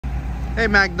Hey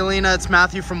Magdalena, it's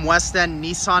Matthew from West End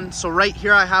Nissan. So right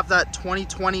here I have that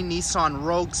 2020 Nissan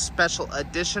Rogue Special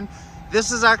Edition.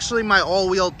 This is actually my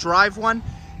all-wheel drive one.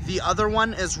 The other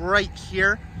one is right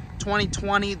here,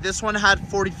 2020. This one had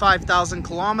 45,000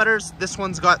 kilometers. This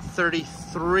one's got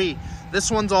 33.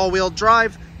 This one's all-wheel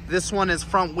drive. This one is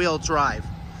front-wheel drive.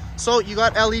 So you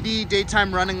got LED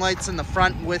daytime running lights in the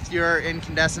front with your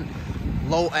incandescent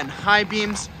low and high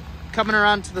beams. Coming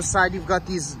around to the side, you've got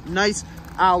these nice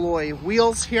alloy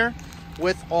wheels here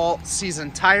with all season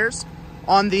tires.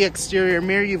 On the exterior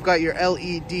mirror, you've got your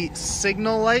LED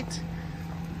signal light,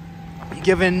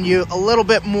 giving you a little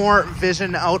bit more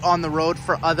vision out on the road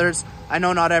for others. I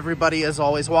know not everybody is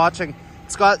always watching.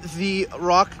 It's got the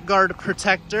rock guard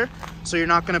protector, so you're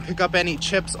not going to pick up any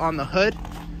chips on the hood.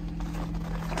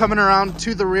 Coming around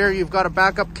to the rear, you've got a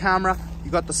backup camera.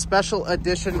 You've got the special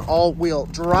edition all-wheel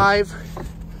drive.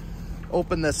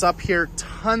 Open this up here,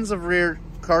 tons of rear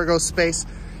cargo space.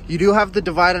 You do have the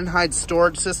divide and hide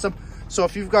storage system, so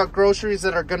if you've got groceries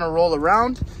that are going to roll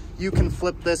around, you can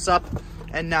flip this up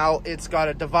and now it's got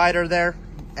a divider there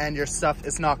and your stuff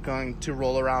is not going to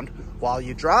roll around while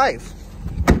you drive.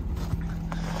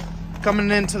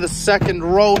 Coming into the second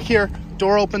row here,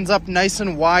 door opens up nice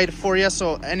and wide for you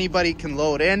so anybody can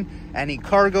load in any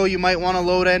cargo you might want to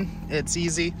load in. It's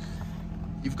easy.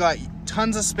 You've got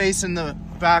tons of space in the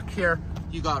back here.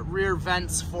 You got rear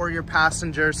vents for your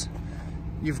passengers.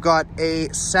 You've got a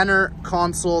center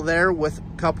console there with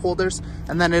cup holders,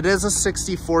 and then it is a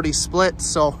 60-40 split,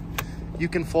 so you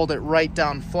can fold it right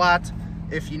down flat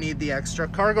if you need the extra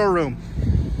cargo room.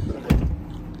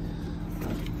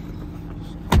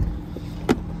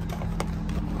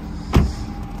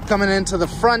 Coming into the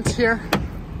front here,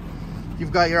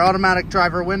 you've got your automatic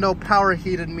driver window, power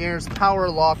heated mirrors, power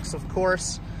locks of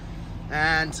course,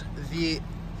 and the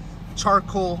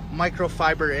charcoal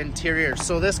microfiber interior.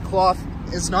 So this cloth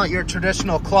is not your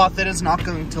traditional cloth. It is not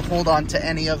going to hold on to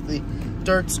any of the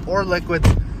dirts or liquids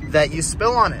that you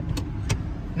spill on it.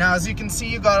 Now, as you can see,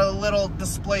 you got a little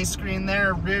display screen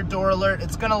there, rear door alert.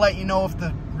 It's going to let you know if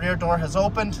the rear door has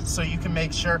opened, so you can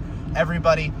make sure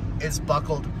everybody is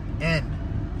buckled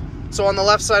in. So on the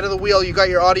left side of the wheel, you got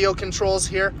your audio controls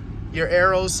here. Your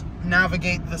arrows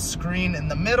navigate the screen in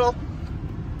the middle.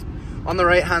 On the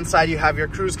right hand side, you have your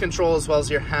cruise control as well as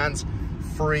your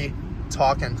hands-free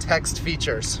talk and text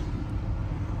features.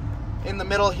 In the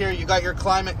middle here, you got your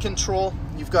climate control.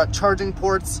 You've got charging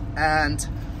ports and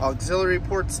auxiliary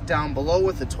ports down below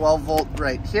with a 12 volt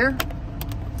right here.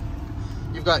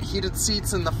 You've got heated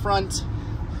seats in the front.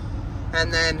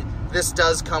 And then this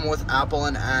does come with Apple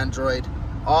and Android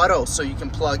Auto, so you can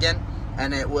plug in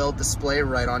and it will display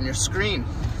right on your screen.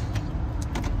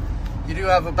 You do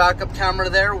have a backup camera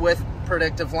there with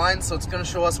predictive lines, so it's going to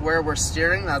show us where we're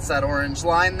steering. That's that orange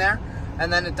line there.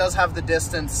 And then it does have the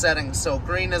distance setting, so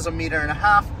green is 1.5 meters,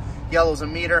 yellow is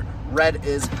 1 meter, red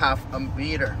is 0.5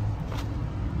 meters.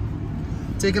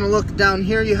 Taking a look down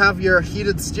here, you have your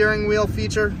heated steering wheel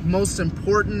feature, most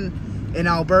important in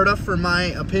Alberta for my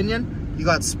opinion. You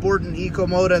got sport and eco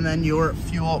mode, and then your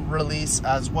fuel release,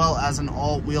 as well as an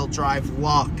all-wheel drive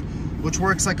lock, which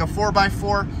works like a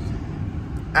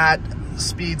 4x4 at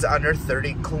speeds under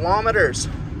 30 kilometers.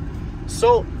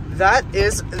 So that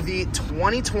is the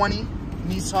 2020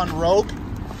 Nissan Rogue.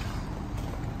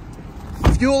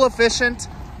 Fuel efficient,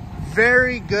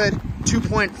 very good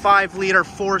 2.5 liter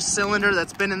 4-cylinder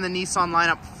that's been in the Nissan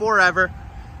lineup forever.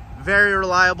 Very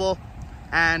reliable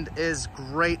and is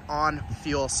great on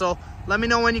fuel. So let me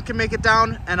know when you can make it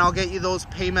down and I'll get you those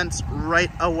payments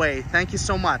right away. Thank you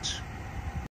so much.